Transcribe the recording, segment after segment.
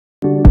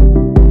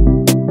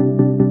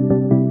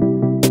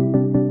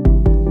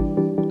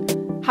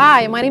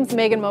Hi, my name is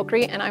Megan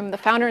Mokri, and I'm the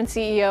founder and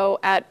CEO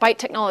at Byte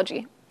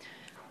Technology.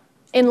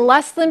 In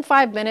less than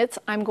 5 minutes,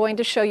 I'm going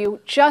to show you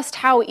just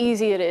how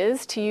easy it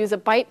is to use a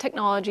Byte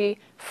Technology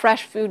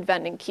fresh food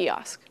vending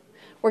kiosk.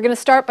 We're going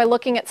to start by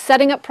looking at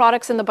setting up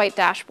products in the Byte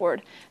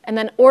Dashboard, and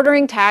then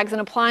ordering tags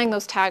and applying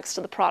those tags to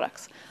the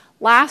products.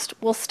 Last,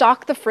 we'll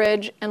stock the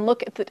fridge and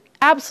look at the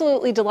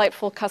absolutely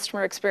delightful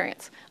customer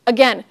experience.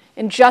 Again,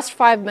 in just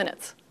 5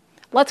 minutes.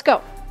 Let's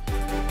go.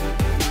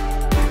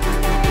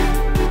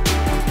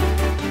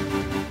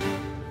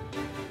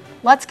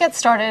 Let's get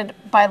started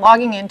by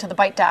logging into the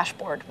Byte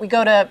Dashboard. We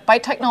go to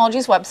Byte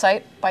Technology's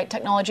website,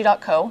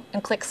 bytetechnology.co,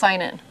 and click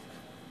Sign In.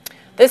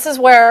 This is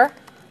where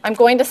I'm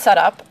going to set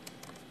up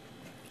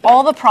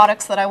all the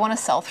products that I want to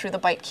sell through the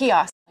Byte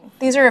kiosk.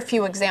 These are a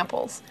few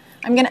examples.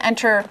 I'm going to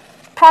enter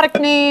product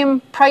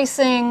name,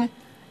 pricing,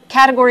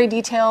 category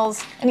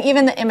details, and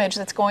even the image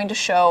that's going to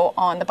show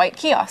on the Byte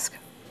kiosk.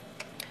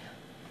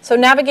 So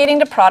navigating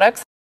to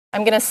products,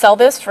 I'm going to sell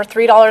this for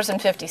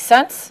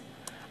 $3.50.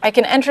 I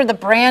can enter the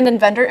brand and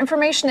vendor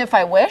information if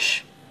I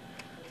wish,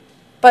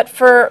 but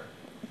for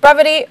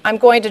brevity, I'm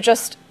going to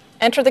just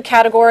enter the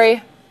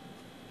category,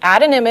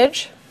 add an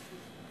image.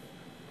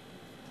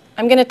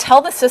 I'm going to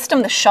tell the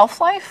system the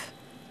shelf life.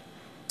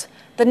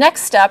 The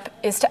next step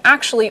is to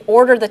actually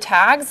order the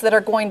tags that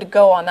are going to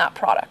go on that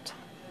product.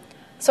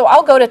 So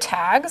I'll go to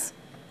tags,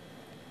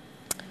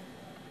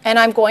 and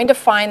I'm going to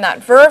find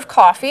that Verve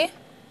coffee.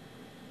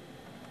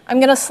 I'm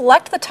going to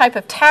select the type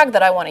of tag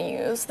that I want to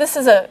use. This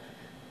is a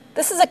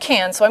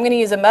can, so I'm going to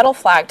use a metal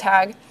flag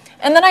tag,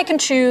 and then I can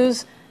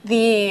choose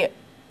the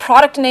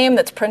product name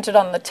that's printed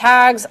on the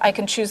tags. I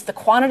can choose the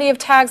quantity of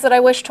tags that I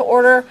wish to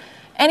order,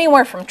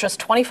 anywhere from just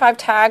 25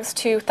 tags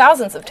to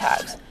thousands of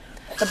tags.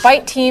 The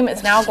Byte team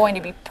is now going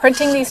to be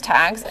printing these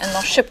tags, and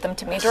they'll ship them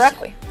to me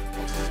directly.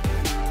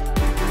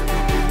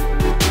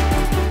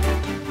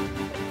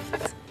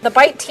 The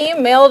Byte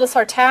team mailed us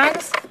our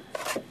tags,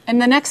 and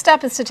the next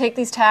step is to take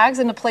these tags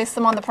and to place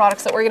them on the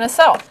products that we're going to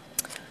sell.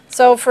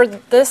 So for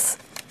this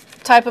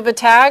type of a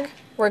tag,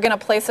 we're going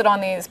to place it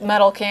on these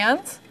metal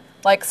cans,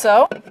 like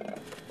so.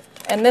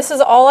 And this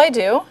is all I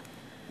do.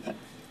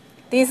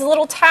 These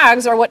little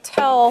tags are what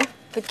tell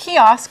the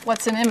kiosk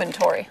what's in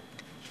inventory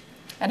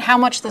and how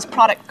much this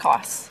product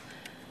costs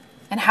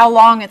and how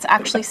long it's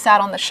actually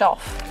sat on the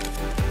shelf.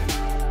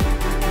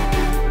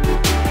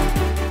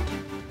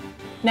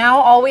 Now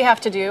all we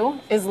have to do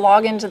is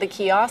log into the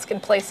kiosk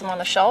and place them on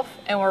the shelf,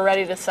 and we're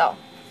ready to sell.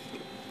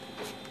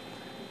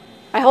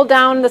 I hold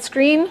down the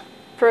screen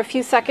for a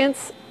few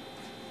seconds,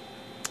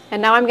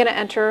 and now I'm going to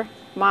enter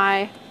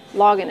my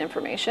login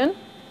information.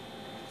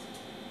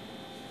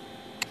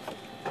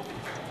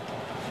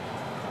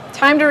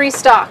 Time to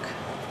restock.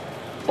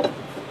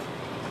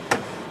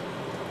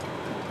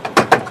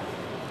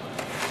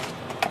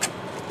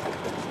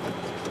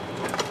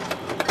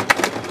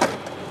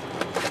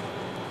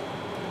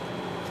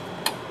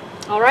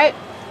 All right.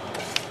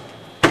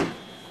 I'm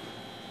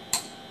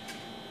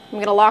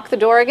going to lock the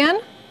door again.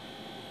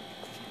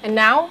 And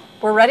now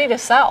we're ready to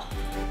sell.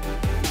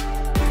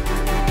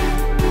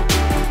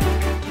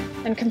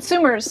 And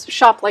consumers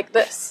shop like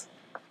this.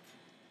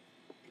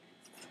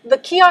 The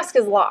kiosk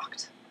is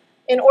locked.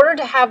 In order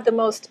to have the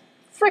most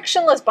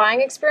frictionless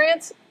buying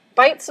experience,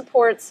 Byte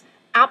supports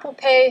Apple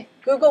Pay,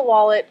 Google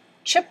Wallet,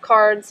 chip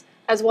cards,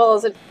 as well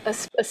as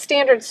a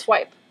standard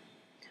swipe.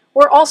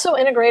 We're also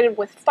integrated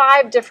with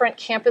 5 different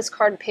campus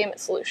card payment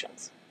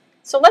solutions.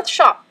 So let's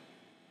shop.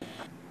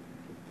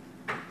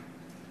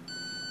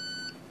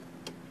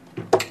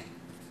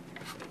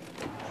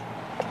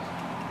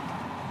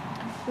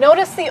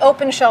 Notice the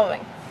open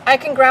shelving. I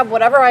can grab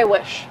whatever I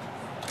wish.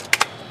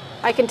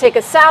 I can take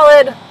a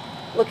salad,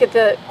 look at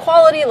the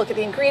quality, look at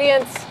the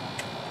ingredients,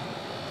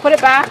 put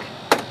it back.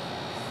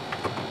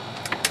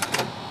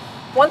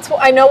 Once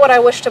I know what I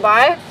wish to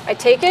buy, I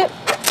take it,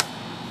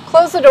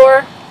 close the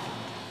door,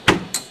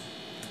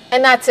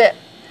 and that's it.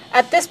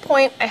 At this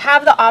point, I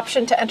have the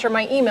option to enter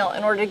my email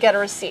in order to get a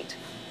receipt.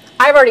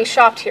 I've already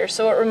shopped here,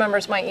 so it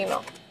remembers my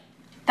email.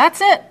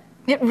 That's it.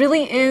 It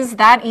really is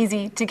that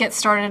easy to get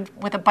started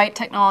with a Byte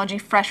Technology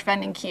fresh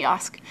vending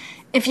kiosk.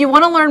 If you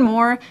want to learn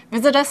more,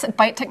 visit us at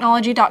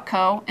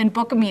bytetechnology.co and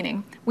book a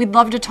meeting. We'd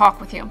love to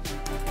talk with you.